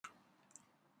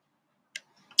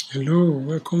Hello,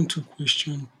 welcome to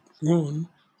question 1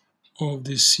 of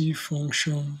the C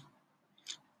function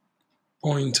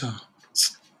pointer.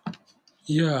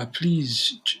 Yeah,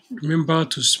 please remember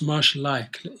to smash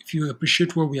like. If you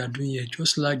appreciate what we are doing here,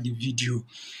 just like the video.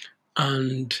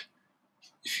 And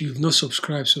if you've not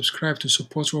subscribed, subscribe to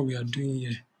support what we are doing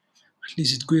here. At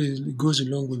least it goes a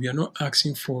long way. We are not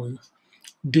asking for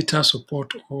data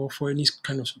support or for any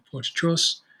kind of support.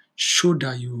 Just show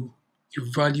that you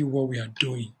value what we are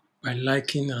doing by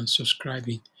liking and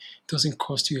subscribing. It doesn't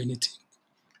cost you anything.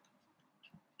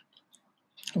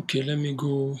 Okay, let me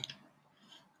go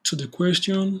to the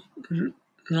question.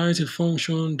 Write a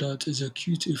function that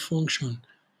executes a function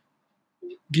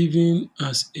given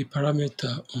as a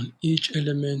parameter on each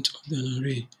element of an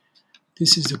array.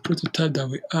 This is the prototype that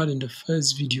we had in the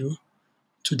first video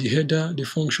to the header, the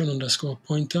function underscore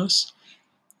pointers.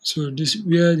 So this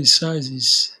where the size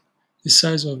is the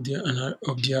size of the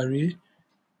array.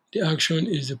 The action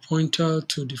is the pointer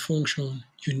to the function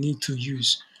you need to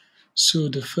use. So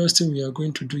the first thing we are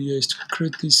going to do here is to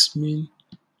create this main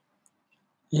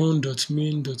one dash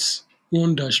main dot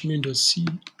c,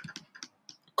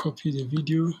 copy the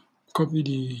video, copy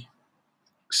the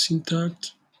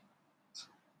syntax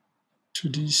to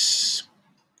this,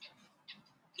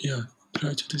 yeah,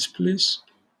 right to this place.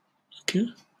 Okay,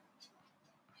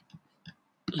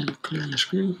 and clear the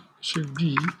screen. So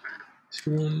B is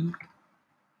one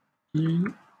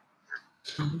main,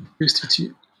 paste it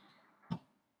here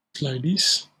like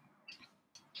this.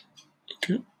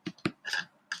 Okay,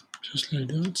 just like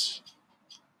that.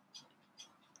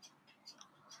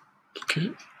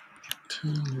 Okay,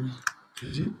 then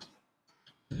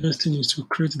the next thing is to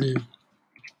create the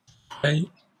I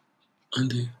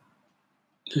and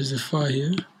there's the file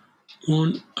here.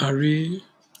 One array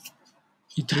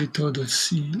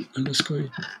iterator.c underscore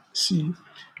c.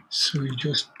 So you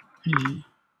just be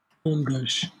one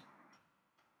dash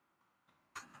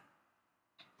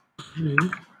array.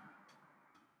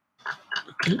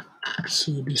 Okay,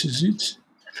 so this is it.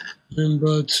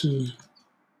 Remember to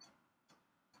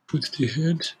put the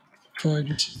head file.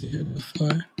 This is the header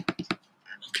file.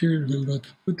 Okay, remember to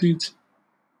put it.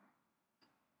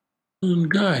 And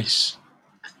guys,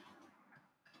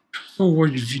 don't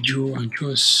watch the video and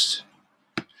just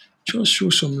show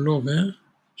some love, eh?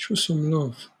 Show some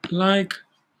love. Like,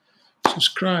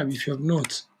 subscribe if you have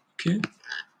not. Okay,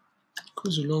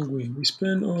 goes a long way. We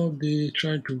spend all day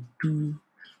trying to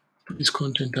put this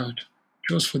content out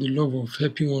just for the love of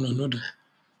helping one another.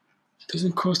 It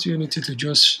doesn't cost you anything to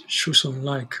just show some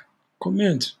like,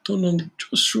 comment, turn on,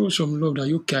 just show some love that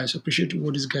you guys appreciate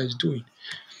what this guy is doing.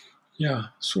 Yeah.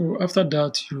 So after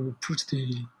that, you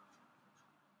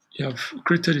have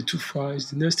created the two files.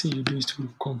 The next thing you do is to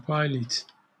compile it.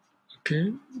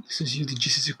 Okay. This is use the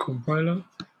GCC compiler.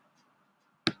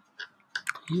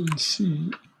 You can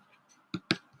see.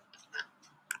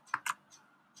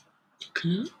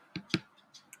 Okay.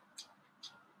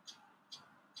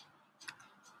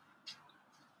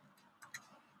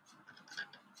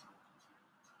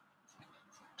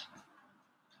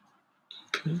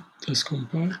 Okay. Let's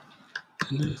compile.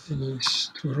 The next thing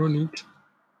is to run it.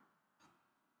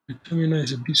 The terminal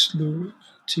is a bit slow. I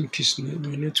think it's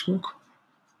my network.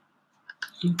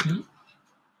 Okay.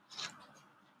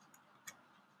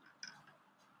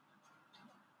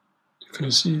 You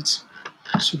can see it.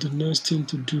 So the next thing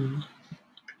to do,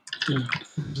 yeah,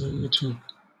 is the network.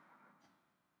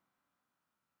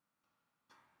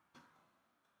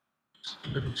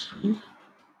 Let it through.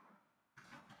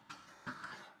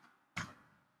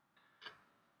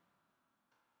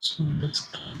 So let's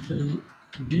add them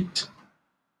to Git.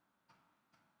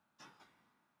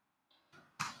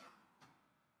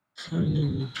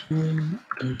 Finding one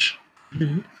dash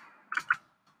b.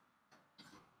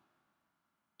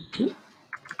 Okay.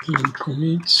 And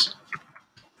commit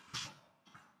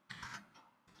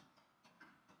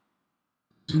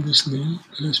in this name.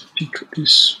 Let's pick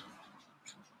this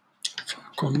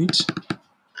commit.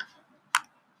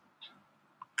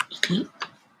 Okay.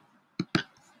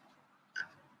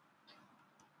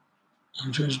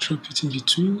 And just drop it in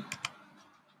between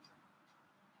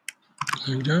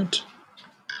like that.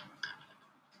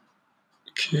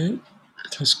 Okay.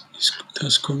 It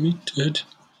has committed.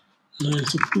 Now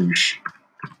it's a push.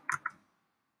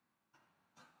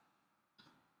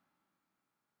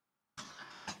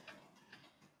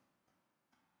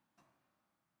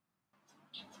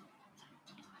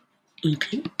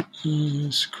 Okay.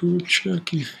 Let's go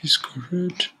check if it's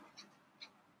correct.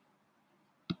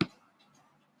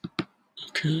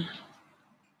 Okay.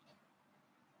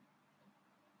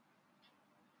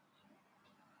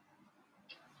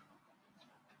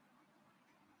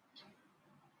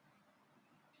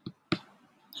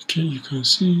 Okay, you can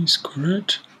see it's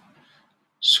correct.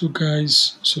 So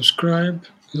guys, subscribe,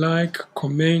 like,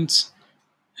 comment.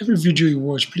 Every video you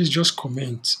watch, please just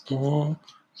comment or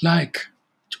like.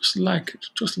 Just like.